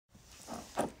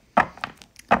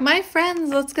My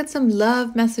friends, let's get some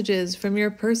love messages from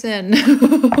your person.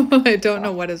 I don't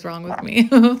know what is wrong with me.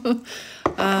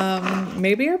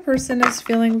 Maybe your person is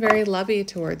feeling very lovey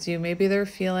towards you. Maybe they're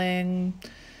feeling,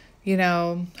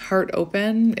 heart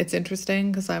open. It's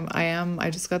interesting because I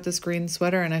just got this green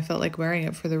sweater and I felt like wearing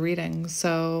it for the reading.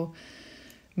 So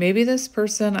maybe this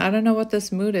person, I don't know what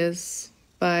this mood is,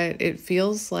 but it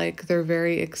feels like they're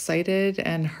very excited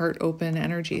and heart open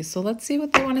energy. So let's see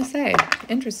what they want to say.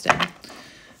 Interesting.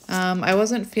 I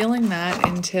wasn't feeling that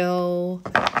until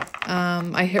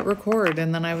I hit record,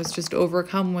 and then I was just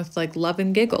overcome with like love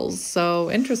and giggles.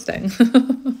 So interesting.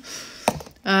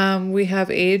 We have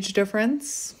age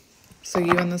difference. So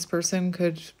you and this person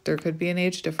there could be an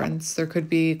age difference. There could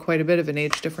be quite a bit of an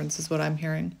age difference is what I'm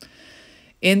hearing.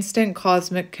 Instant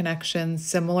cosmic connection,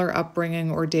 similar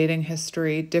upbringing or dating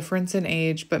history, difference in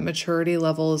age, but maturity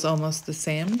level is almost the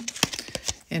same.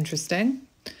 Interesting.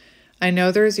 I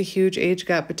know there is a huge age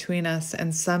gap between us,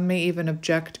 and some may even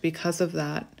object because of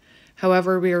that.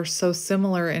 However, we are so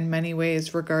similar in many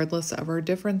ways, regardless of our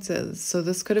differences. So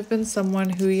this could have been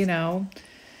someone who, in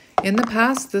the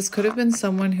past, this could have been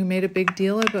someone who made a big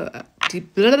deal about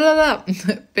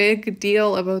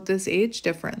this age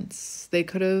difference. They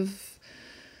could have,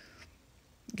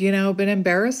 been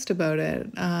embarrassed about it.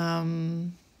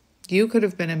 You could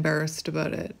have been embarrassed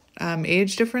about it.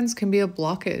 Age difference can be a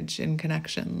blockage in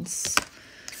connections.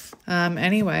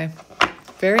 Anyway,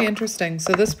 very interesting.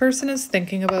 So this person is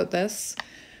thinking about this.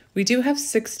 We do have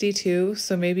 62,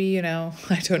 so maybe, I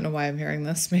don't know why I'm hearing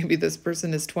this. Maybe this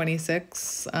person is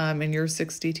 26 and you're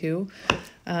 62,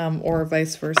 or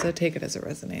vice versa. Take it as it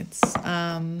resonates.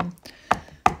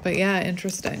 But yeah,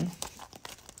 interesting.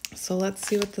 So let's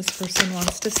see what this person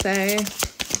wants to say.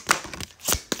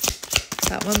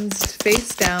 That one's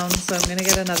face down, so I'm going to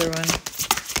get another one.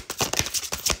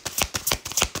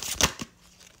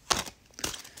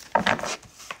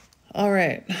 All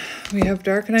right. We have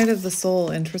Dark Night of the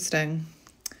Soul. Interesting.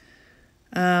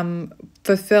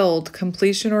 Fulfilled,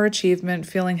 completion or achievement,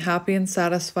 feeling happy and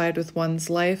satisfied with one's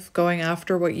life, going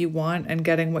after what you want and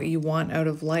getting what you want out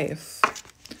of life.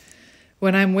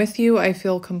 When I'm with you, I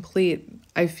feel complete.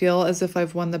 I feel as if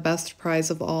I've won the best prize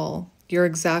of all. You're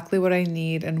exactly what I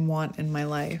need and want in my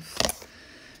life.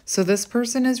 So this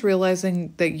person is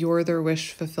realizing that you're their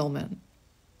wish fulfillment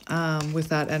with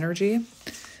that energy.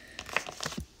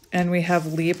 And we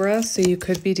have Libra, so you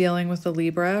could be dealing with a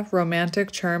Libra.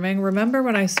 Romantic, charming. Remember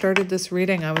when I started this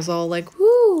reading, I was all like,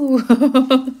 woo!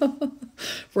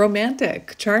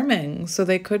 Romantic, charming. So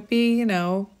they could be,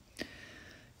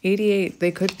 88.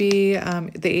 They could be, the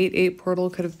 8-8 portal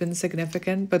could have been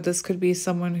significant, but this could be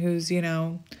someone who's,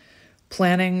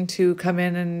 planning to come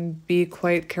in and be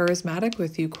quite charismatic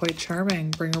with you, quite charming,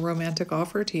 bring a romantic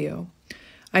offer to you.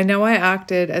 I know I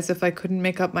acted as if I couldn't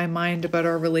make up my mind about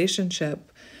our relationship,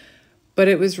 but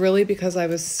it was really because I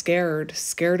was scared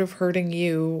of hurting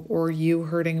you or you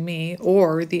hurting me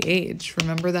or the age.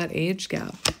 Remember that age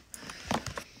gap.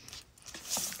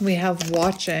 We have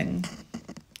watching.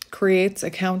 Creates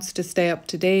accounts to stay up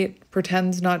to date,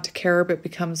 pretends not to care but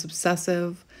becomes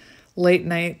obsessive, late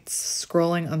nights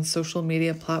scrolling on social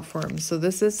media platforms. So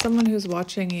this is someone who's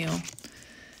watching you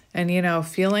and,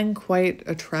 feeling quite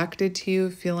attracted to you,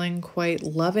 feeling quite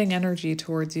loving energy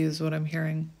towards you is what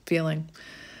I'm feeling.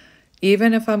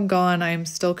 Even if I'm gone, I am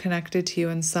still connected to you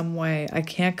in some way. I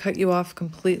can't cut you off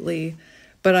completely,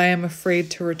 but I am afraid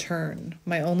to return.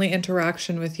 My only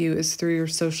interaction with you is through your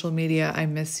social media. I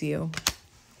miss you.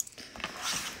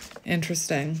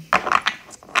 Interesting.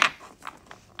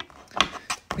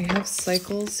 We have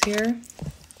cycles here.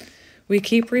 We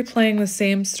keep replaying the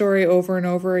same story over and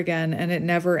over again, and it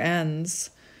never ends.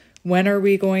 When are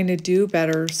we going to do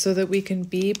better so that we can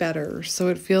be better? So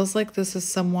it feels like this is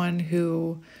someone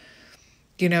who,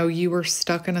 you were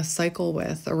stuck in a cycle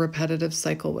with, a repetitive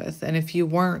cycle with. And if you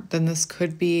weren't, then this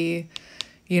could be,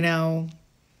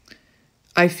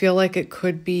 I feel like it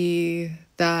could be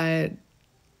that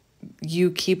you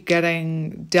keep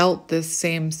getting dealt this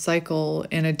same cycle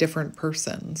in a different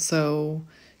person. So,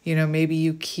 maybe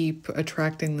you keep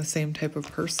attracting the same type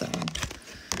of person.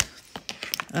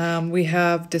 We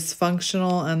have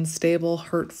dysfunctional, unstable,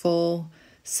 hurtful.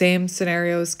 Same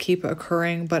scenarios keep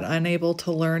occurring, but unable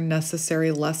to learn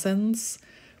necessary lessons.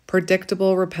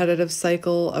 Predictable, repetitive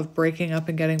cycle of breaking up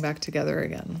and getting back together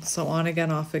again. So on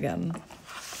again, off again.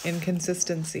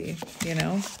 Inconsistency,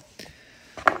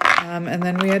 And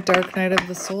then we had Dark Night of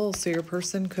the Soul. So your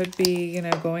person could be,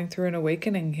 going through an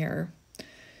awakening here.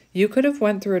 You could have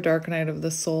went through a Dark Night of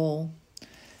the Soul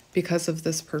because of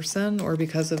this person or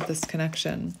because of this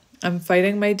connection. I'm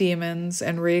fighting my demons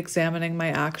and re-examining my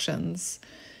actions.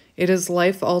 It is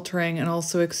life-altering and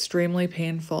also extremely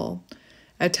painful.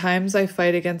 At times I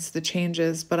fight against the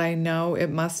changes, but I know it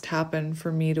must happen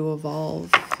for me to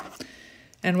evolve.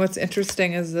 And what's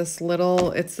interesting is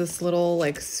it's this little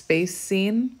like space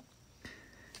scene,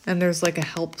 and there's like a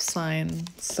help sign.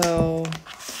 So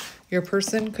your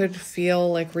person could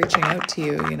feel like reaching out to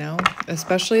you, you know,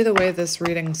 especially the way this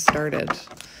reading started.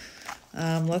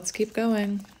 Let's keep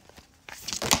going.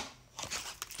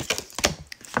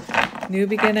 New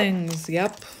beginnings.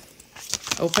 Yep.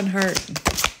 Open heart.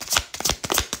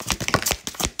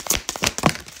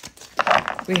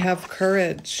 We have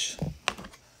courage.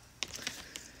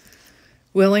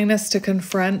 Willingness to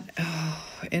confront. Oh,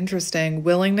 interesting.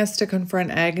 Willingness to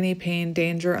confront agony, pain,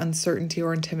 danger, uncertainty,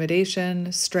 or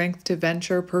intimidation. Strength to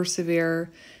venture, persevere,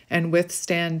 and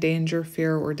withstand danger,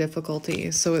 fear, or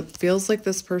difficulty. So it feels like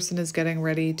this person is getting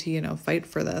ready to, you know, fight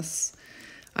for this.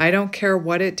 I don't care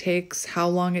what it takes, how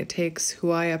long it takes,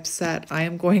 who I upset. I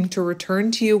am going to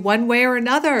return to you one way or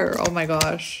another. Oh my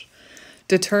gosh.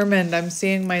 Determined. I'm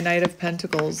seeing my Knight of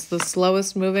Pentacles, the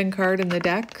slowest moving card in the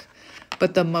deck,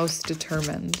 but the most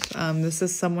determined. This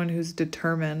is someone who's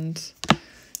determined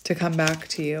to come back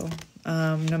to you,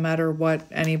 no matter what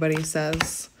anybody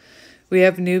says. We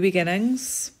have new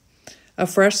beginnings. A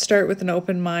fresh start with an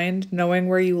open mind, knowing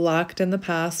where you lacked in the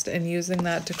past and using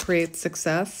that to create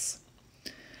success.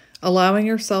 Allowing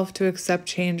yourself to accept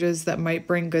changes that might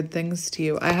bring good things to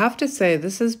you. I have to say,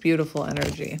 this is beautiful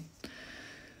energy.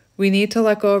 We need to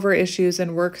let go of our issues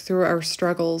and work through our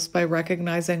struggles by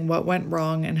recognizing what went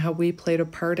wrong and how we played a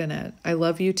part in it. I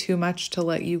love you too much to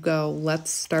let you go.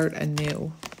 Let's start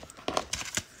anew.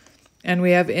 And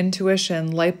we have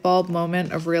intuition, light bulb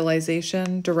moment of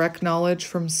realization, direct knowledge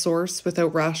from source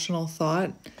without rational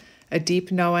thought, a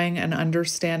deep knowing and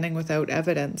understanding without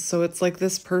evidence. So it's like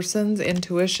this person's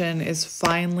intuition is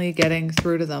finally getting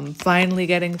through to them. Finally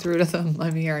getting through to them.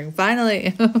 I'm hearing,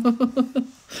 finally.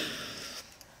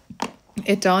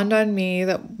 It dawned on me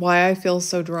that why I feel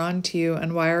so drawn to you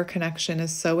and why our connection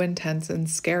is so intense and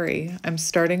scary. I'm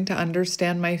starting to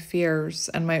understand my fears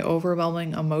and my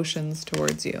overwhelming emotions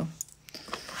towards you.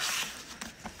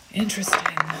 Interesting.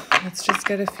 Let's just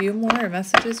get a few more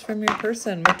messages from your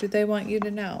person. What do they want you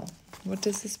to know? What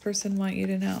does this person want you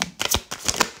to know?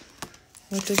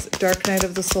 What does Dark Night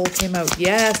of the Soul came out?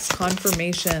 Yes,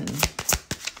 confirmation.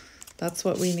 That's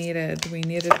what we needed. We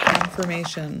needed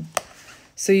confirmation.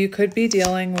 So you could be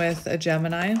dealing with a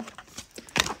Gemini.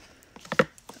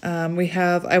 We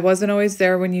have, I wasn't always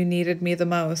there when you needed me the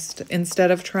most. Instead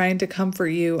of trying to comfort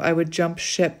you, I would jump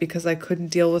ship because I couldn't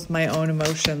deal with my own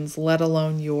emotions, let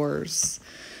alone yours.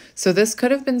 So this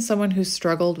could have been someone who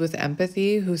struggled with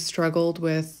empathy, who struggled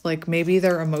with, like, maybe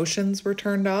their emotions were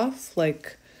turned off.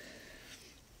 Like,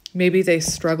 maybe they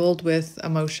struggled with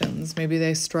emotions. Maybe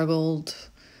they struggled,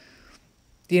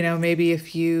 you know, maybe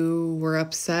if you were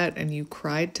upset and you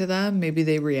cried to them, maybe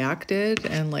they reacted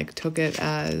and, like, took it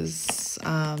as,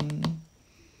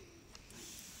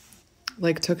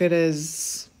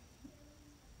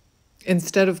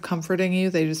 instead of comforting you,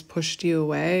 they just pushed you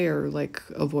away or, like,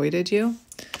 avoided you.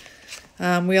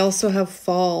 We also have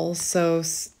fall, so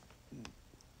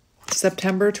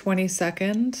September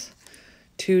 22nd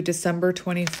to December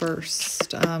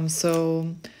 21st.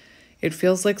 So it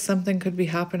feels like something could be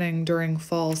happening during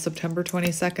fall. September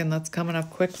 22nd, that's coming up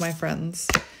quick, my friends.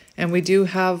 And we do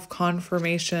have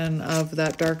confirmation of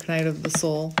that Dark Night of the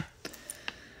Soul.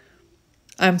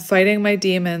 I'm fighting my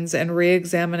demons and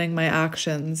re-examining my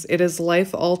actions. It is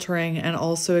life-altering and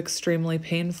also extremely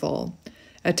painful.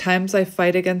 At times I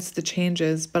fight against the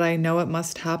changes, but I know it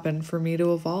must happen for me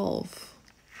to evolve.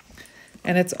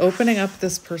 And it's opening up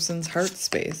this person's heart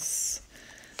space.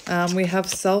 We have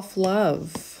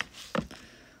self-love.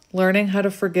 Learning how to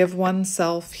forgive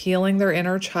oneself, healing their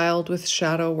inner child with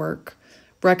shadow work,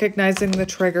 recognizing the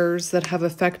triggers that have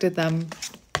affected them,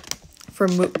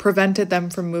 prevented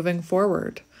them from moving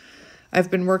forward.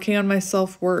 I've been working on my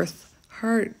self-worth,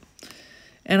 heart,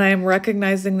 and I am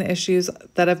recognizing the issues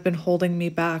that have been holding me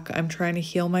back. I'm trying to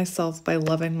heal myself by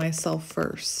loving myself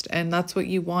first. And that's what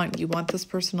you want. You want this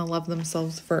person to love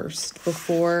themselves first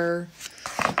before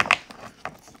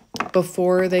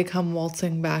they come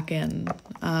waltzing back in.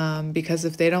 Because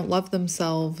if they don't love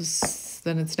themselves,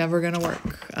 then it's never going to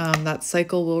work. That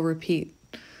cycle will repeat,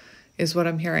 is what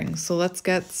I'm hearing. So let's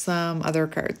get some other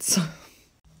cards.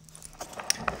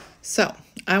 So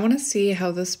I want to see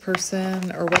how this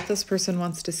person, or what this person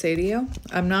wants to say to you.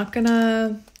 I'm not going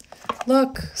to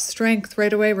look, strength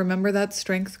right away. Remember that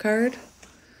strength card?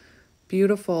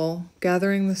 Beautiful.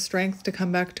 Gathering the strength to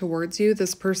come back towards you.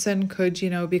 This person could,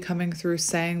 be coming through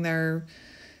saying they're,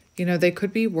 they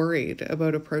could be worried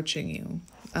about approaching you.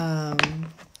 Interesting.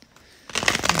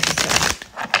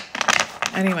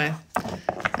 Anyway,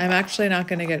 I'm actually not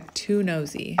going to get too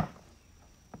nosy.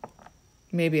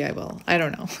 Maybe I will. I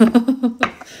don't know.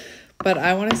 But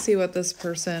I want to see what this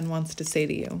person wants to say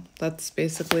to you. That's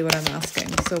basically what I'm asking.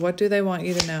 So what do they want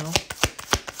you to know?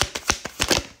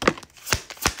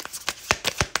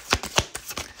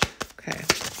 Okay.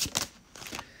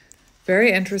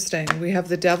 Very interesting. We have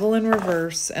the Devil in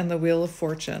reverse and the Wheel of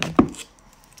Fortune.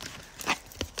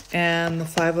 And the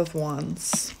Five of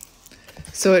Wands.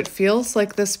 So it feels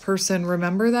like this person,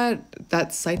 remember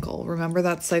that cycle. Remember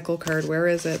that cycle card. Where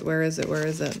is it? Where is it? Where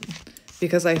is it?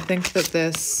 Because I think that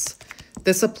this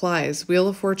applies. Wheel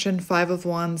of Fortune, Five of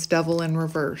Wands, Devil in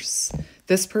reverse.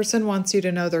 This person wants you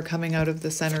to know they're coming out of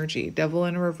this energy. Devil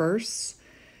in reverse.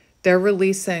 They're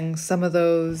releasing some of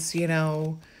those, you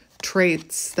know,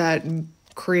 traits that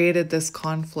created this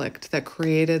conflict, that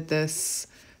created this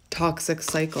toxic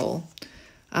cycle.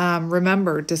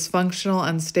 Remember, dysfunctional,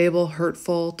 unstable,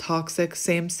 hurtful, toxic,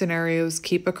 same scenarios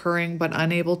keep occurring but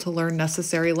unable to learn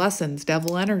necessary lessons.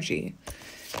 Devil energy.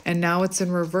 And now it's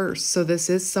in reverse. So this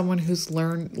is someone who's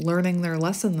learning their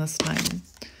lesson this time.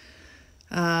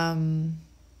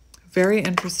 Very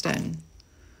interesting.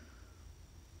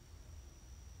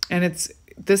 And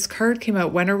this card came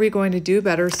out, when are we going to do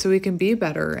better so we can be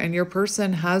better? And your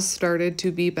person has started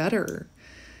to be better.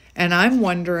 And I'm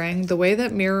wondering, the way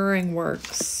that mirroring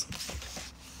works,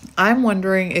 I'm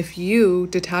wondering if you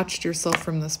detached yourself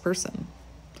from this person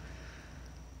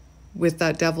with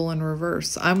that Devil in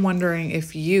reverse. I'm wondering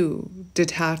if you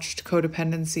detached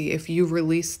codependency, if you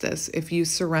released this, if you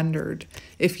surrendered,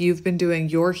 if you've been doing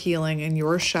your healing and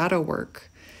your shadow work.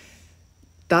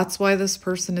 That's why this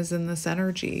person is in this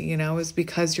energy, you know, is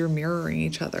because you're mirroring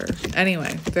each other.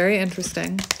 Anyway, very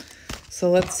interesting. So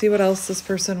let's see what else this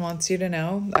person wants you to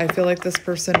know. I feel like this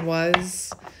person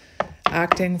was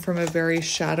acting from a very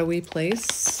shadowy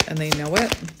place and they know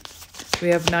it. We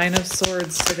have Nine of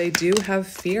Swords, so they do have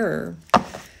fear.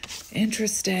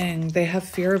 Interesting. They have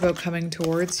fear about coming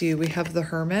towards you. We have the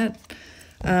Hermit.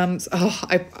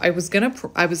 I was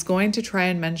going to try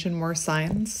and mention more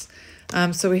signs.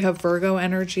 So we have Virgo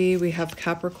energy. We have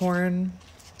Capricorn.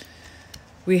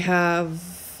 We have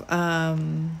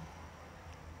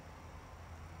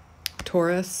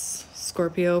Taurus,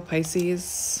 Scorpio,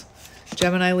 Pisces,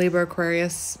 Gemini, Libra,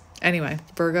 Aquarius. Anyway,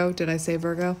 Virgo. Did I say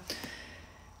Virgo?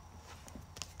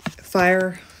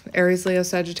 Fire, Aries, Leo,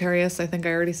 Sagittarius. I think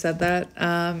I already said that.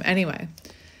 Anyway,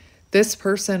 this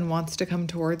person wants to come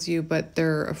towards you, but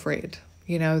they're afraid.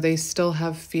 You know, they still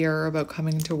have fear about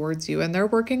coming towards you and they're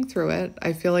working through it.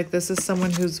 I feel like this is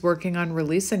someone who's working on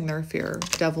releasing their fear.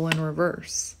 Devil in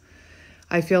reverse.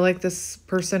 I feel like this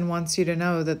person wants you to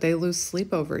know that they lose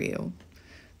sleep over you,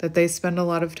 that they spend a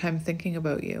lot of time thinking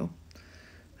about you.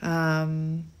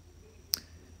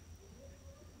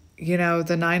 You know,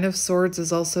 the Nine of Swords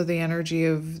is also the energy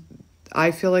of,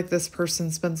 I feel like this person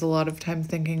spends a lot of time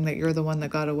thinking that you're the one that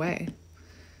got away.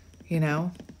 You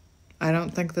know, I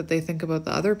don't think that they think about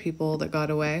the other people that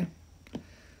got away,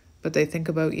 but they think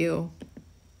about you.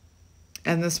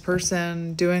 And this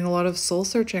person doing a lot of soul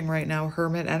searching right now,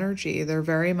 Hermit energy. They're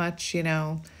very much, you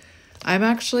know, I'm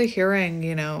actually hearing,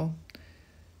 you know,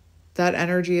 that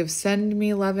energy of send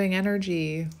me loving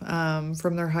energy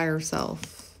from their higher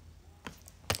self.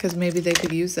 Because maybe they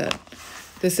could use it.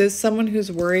 This is someone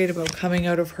who's worried about coming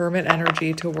out of Hermit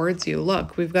energy towards you.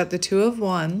 Look, we've got the Two of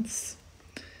Wands.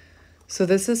 So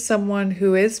this is someone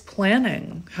who is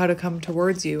planning how to come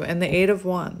towards you. And the Eight of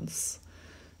Wands.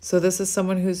 So this is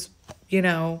someone who's, you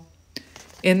know,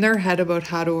 in their head about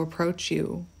how to approach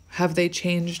you. Have they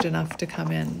changed enough to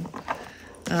come in?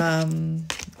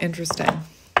 Interesting.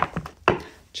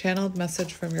 Channeled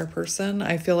message from your person.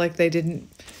 I feel like they didn't...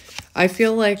 I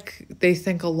feel like they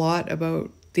think a lot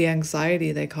about the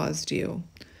anxiety they caused you.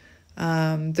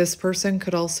 This person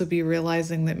could also be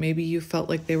realizing that maybe you felt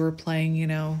like they were playing, you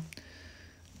know,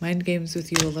 mind games with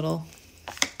you a little.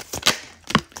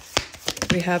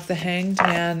 We have the Hanged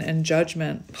Man and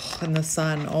Judgment and the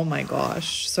Sun. Oh my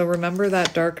gosh. So remember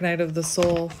that dark night of the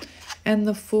soul and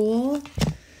the Fool.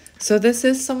 So this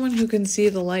is someone who can see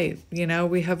the light. You know,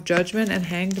 we have Judgment and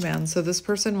Hanged Man. So this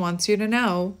person wants you to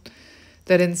know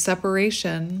that in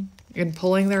separation, in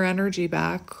pulling their energy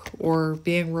back or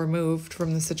being removed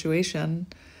from the situation,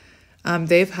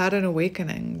 they've had an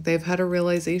awakening. They've had a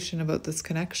realization about this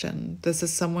connection. This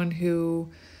is someone who,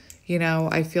 you know,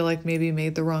 I feel like maybe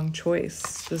made the wrong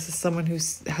choice. This is someone who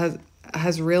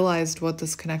has realized what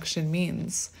this connection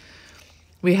means.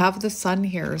 We have the Sun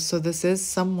here. So this is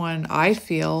someone, I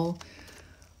feel,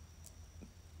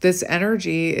 this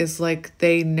energy is like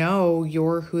they know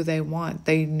you're who they want.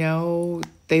 They know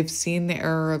They've seen the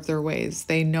error of their ways.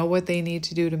 They know what they need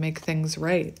to do to make things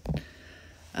right.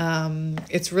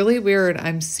 It's really weird.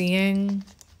 I'm hearing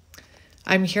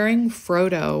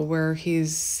Frodo where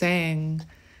he's saying,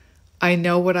 I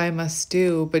know what I must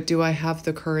do, but do I have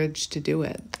the courage to do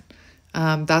it?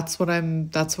 That's what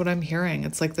I'm hearing.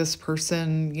 It's like this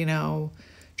person, you know,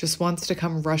 just wants to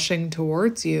come rushing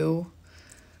towards you.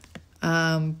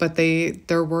 But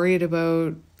they're worried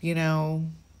about, you know,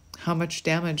 how much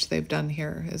damage they've done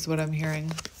here is what I'm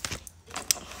hearing.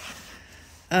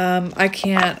 I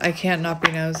can't not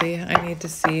be nosy. I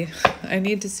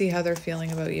need to see how they're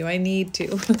feeling about you. I need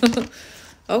to.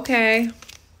 Okay.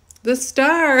 The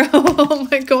star. Oh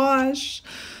my gosh.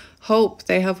 Hope.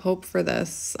 They have hope for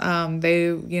this. They,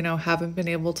 you know, haven't been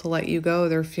able to let you go.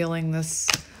 They're feeling this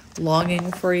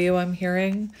longing for you, I'm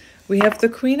hearing. We have the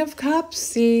Queen of Cups.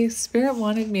 See, Spirit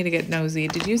wanted me to get nosy.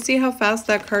 Did you see how fast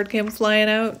that card came flying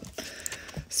out?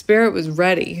 Spirit was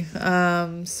ready.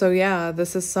 So yeah,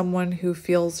 this is someone who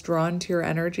feels drawn to your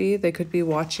energy. They could be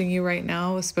watching you right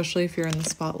now, especially if you're in the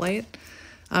spotlight.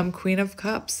 Queen of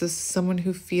Cups. This is someone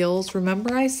who feels,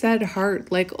 remember I said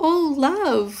heart, like, oh,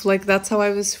 love. Like that's how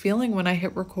I was feeling when I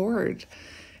hit record.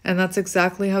 And that's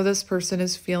exactly how this person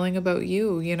is feeling about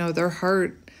you. You know, their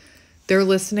heart, they're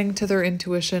listening to their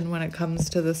intuition when it comes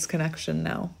to this connection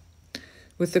now.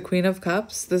 With the Queen of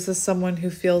Cups, this is someone who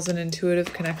feels an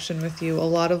intuitive connection with you, a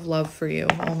lot of love for you.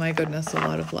 Oh my goodness, a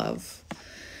lot of love.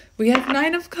 We have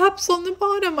Nine of Cups on the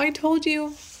bottom. I told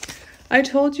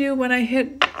you when I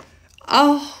hit,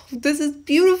 oh, this is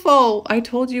beautiful. I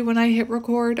told you when I hit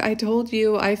record, I told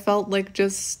you I felt like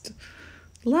just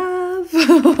love.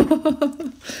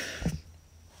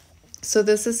 So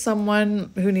this is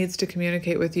someone who needs to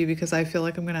communicate with you because I feel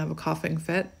like I'm going to have a coughing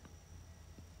fit.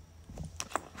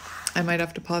 I might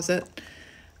have to pause it.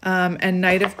 And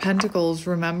Knight of Pentacles,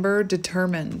 remember,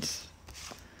 determined.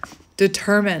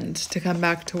 Determined to come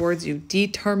back towards you.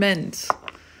 Determined.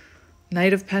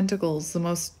 Knight of Pentacles,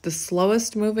 the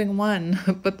slowest moving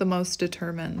one, but the most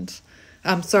determined.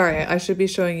 I'm sorry, I should be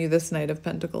showing you this Knight of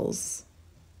Pentacles.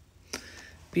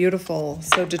 Beautiful.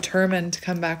 So determined to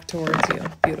come back towards you.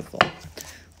 Beautiful.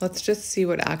 Let's just see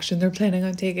what action they're planning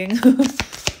on taking.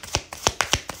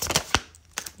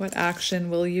 What action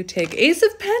will you take? Ace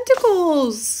of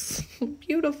Pentacles.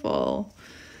 Beautiful.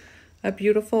 A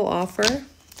beautiful offer.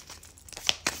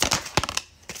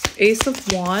 Ace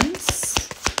of Wands.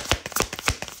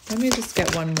 Let me just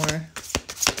get one more.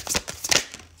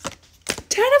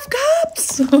 10 of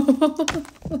Cups.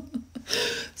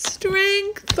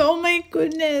 Strength. Oh my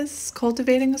goodness.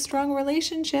 Cultivating a strong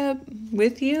relationship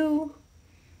with you.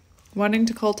 Wanting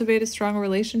to cultivate a strong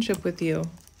relationship with you.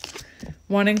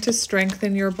 Wanting to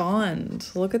strengthen your bond.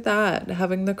 Look at that.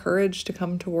 Having the courage to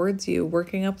come towards you.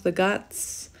 Working up the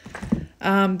guts.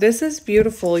 This is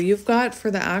beautiful. You've got for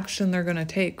the action they're going to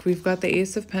take. We've got the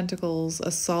Ace of Pentacles,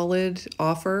 a solid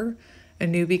offer, a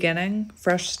new beginning,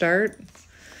 fresh start.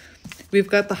 We've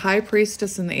got the High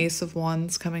Priestess and the Ace of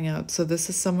Wands coming out. So this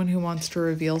is someone who wants to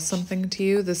reveal something to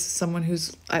you. This is someone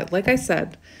who's, like I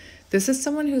said, this is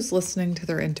someone who's listening to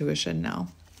their intuition now.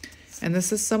 And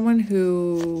this is someone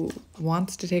who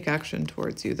wants to take action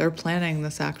towards you. They're planning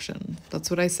this action. That's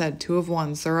what I said. 2 of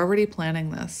Wands. They're already planning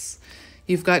this.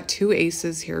 You've got 2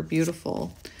 aces here.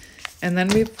 Beautiful. And then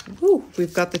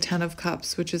we've got the 10 of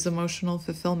Cups, which is emotional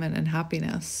fulfillment and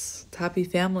happiness. It's happy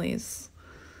families.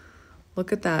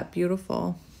 Look at that.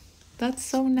 Beautiful. That's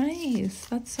so nice.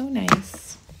 That's so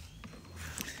nice.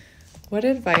 What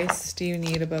advice do you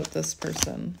need about this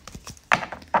person?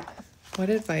 What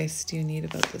advice do you need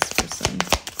about this person?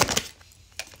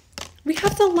 We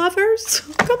have the Lovers.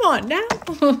 Come on now.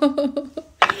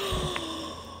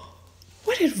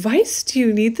 What advice do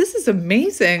you need? This is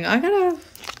amazing.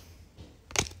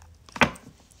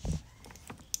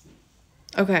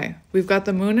 Okay, we've got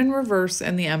the Moon in reverse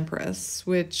and the Empress,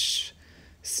 which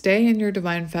stay in your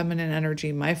divine feminine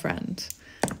energy, my friend.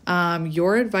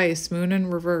 Your advice, Moon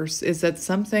in reverse, is that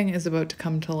something is about to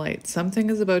come to light. Something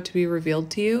is about to be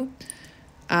revealed to you.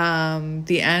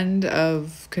 The end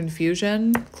of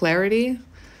confusion, clarity,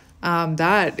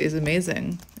 that is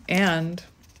amazing. And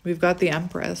we've got the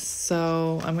Empress.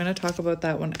 So I'm going to talk about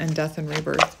that one, and Death and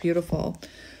Rebirth. Beautiful.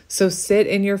 So sit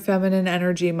in your feminine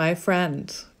energy, my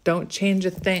friend. Don't change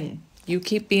a thing. You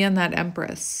keep being that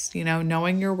Empress, you know,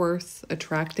 knowing your worth,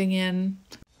 attracting in.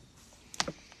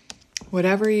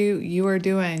 Whatever you are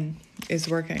doing is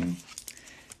working.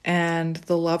 And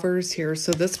the Lovers here.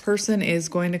 So this person is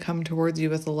going to come towards you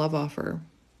with a love offer.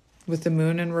 With the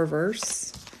Moon in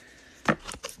reverse.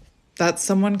 That's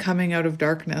someone coming out of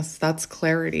darkness. That's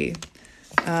clarity.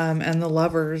 And the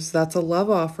Lovers, that's a love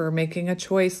offer, making a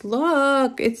choice.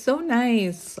 Look, it's so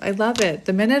nice. I love it.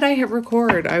 The minute I hit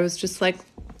record, I was just like,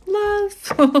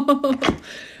 love,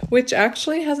 which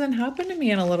actually hasn't happened to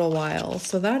me in a little while.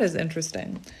 So that is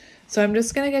interesting. So I'm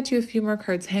just going to get you a few more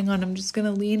cards. Hang on. I'm just going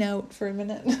to lean out for a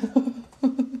minute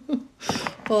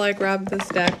while I grab this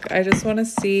deck. I just want to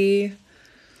see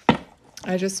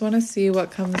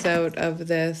what comes out of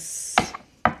this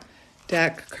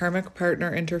deck. Karmic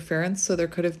partner interference. So there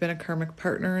could have been a karmic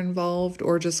partner involved,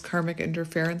 or just karmic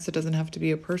interference. It doesn't have to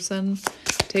be a person.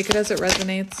 Take it as it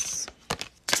resonates.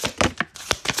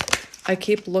 I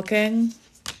keep looking.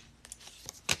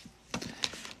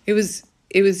 It was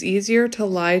easier to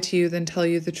lie to you than tell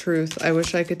you the truth. I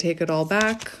wish I could take it all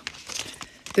back.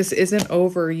 This isn't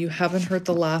over. You haven't heard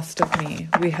the last of me.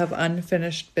 We have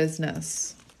unfinished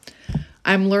business.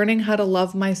 I'm learning how to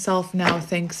love myself now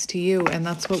thanks to you, and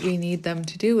that's what we need them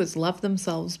to do, is love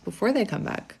themselves before they come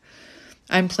back.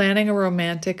 I'm planning a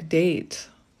romantic date.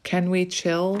 Can we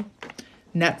chill?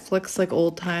 Netflix like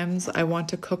old times. I want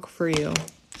to cook for you.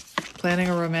 Planning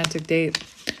a romantic date.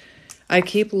 I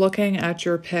keep looking at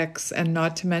your pics, and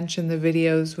not to mention the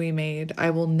videos we made.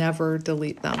 I will never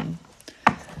delete them.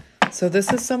 So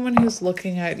this is someone who's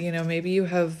looking at, maybe you do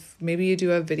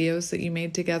have videos that you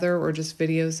made together, or just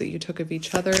videos that you took of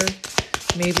each other.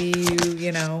 Maybe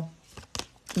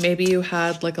maybe you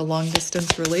had like a long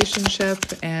distance relationship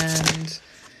and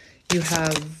you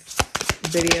have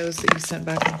videos that you sent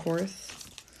back and forth.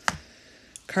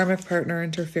 Karmic partner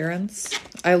interference.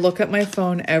 I look at my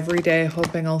phone every day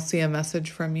hoping I'll see a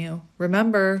message from you.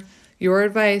 Remember, your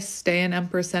advice, stay in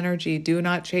Empress energy. Do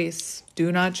not chase.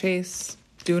 Do not chase.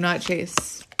 Do not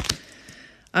chase.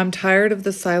 I'm tired of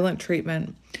the silent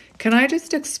treatment. Can I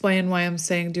just explain why I'm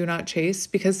saying do not chase?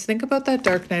 Because think about that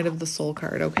Dark Night of the Soul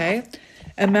card, okay?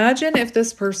 Imagine if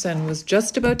this person was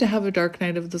just about to have a Dark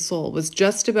Night of the Soul, was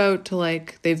just about to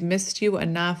they've missed you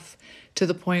enough to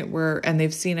the point where, and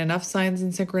they've seen enough signs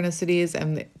and synchronicities,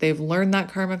 and they've learned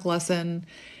that karmic lesson,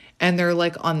 and they're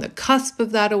on the cusp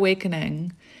of that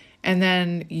awakening. And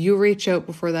then you reach out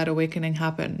before that awakening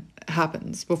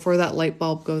happens, before that light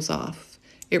bulb goes off.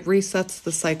 It resets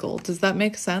the cycle. Does that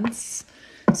make sense?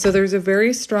 So there's a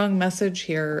very strong message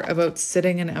here about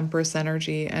sitting in Empress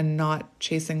energy and not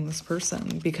chasing this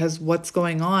person, because what's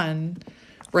going on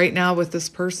right now with this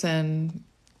person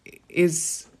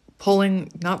is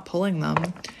not pulling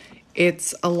them,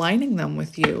 it's aligning them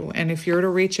with you. And if you're to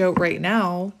reach out right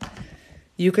now,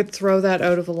 you could throw that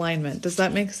out of alignment. Does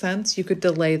that make sense? You could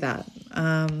delay that.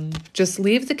 Just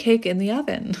leave the cake in the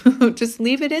oven. Just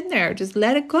leave it in there. Just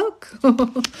let it cook.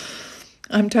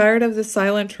 I'm tired of the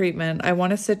silent treatment. I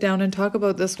want to sit down and talk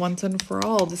about this once and for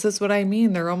all. This is what I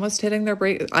mean. They're almost hitting their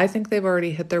break. I think they've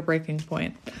already hit their breaking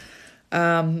point.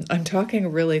 I'm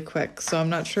talking really quick, so I'm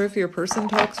not sure if your person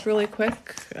talks really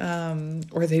quick,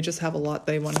 or they just have a lot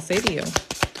they want to say to you.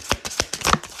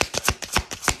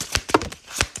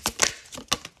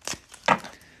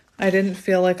 I didn't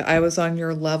feel like I was on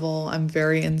your level. I'm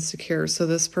very insecure. So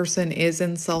this person is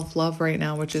in self-love right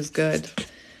now, which is good.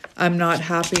 I'm not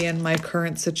happy in my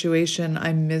current situation.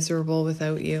 I'm miserable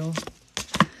without you.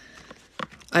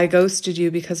 I ghosted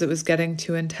you because it was getting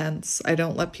too intense. I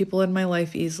don't let people in my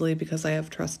life easily because I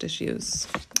have trust issues.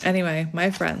 Anyway,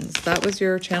 my friends, that was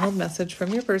your channeled message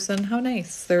from your person. How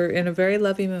nice. They're in a very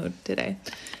lovey mood today.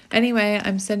 Anyway,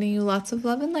 I'm sending you lots of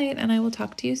love and light, and I will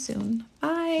talk to you soon.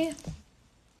 Bye.